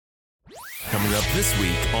Coming up this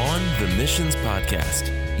week on the Missions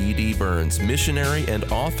Podcast, E.D. Burns, missionary and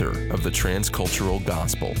author of the Transcultural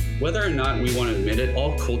Gospel. Whether or not we want to admit it,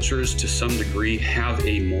 all cultures to some degree have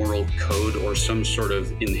a moral code or some sort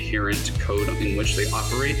of inherent code in which they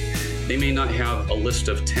operate. They may not have a list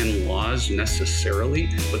of 10 laws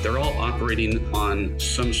necessarily, but they're all operating on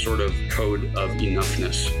some sort of code of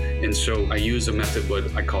enoughness. And so I use a method,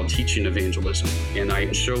 what I call teaching evangelism. And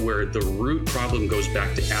I show where the root problem goes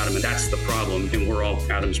back to Adam, and that's the problem. And we're all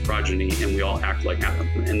Adam's progeny, and we all act like Adam.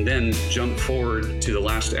 And then jump forward to the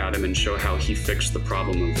last Adam and show how he fixed the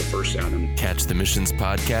problem of the first Adam. Catch the Missions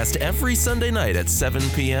Podcast every Sunday night at 7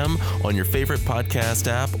 p.m. on your favorite podcast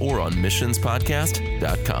app or on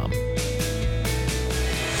missionspodcast.com.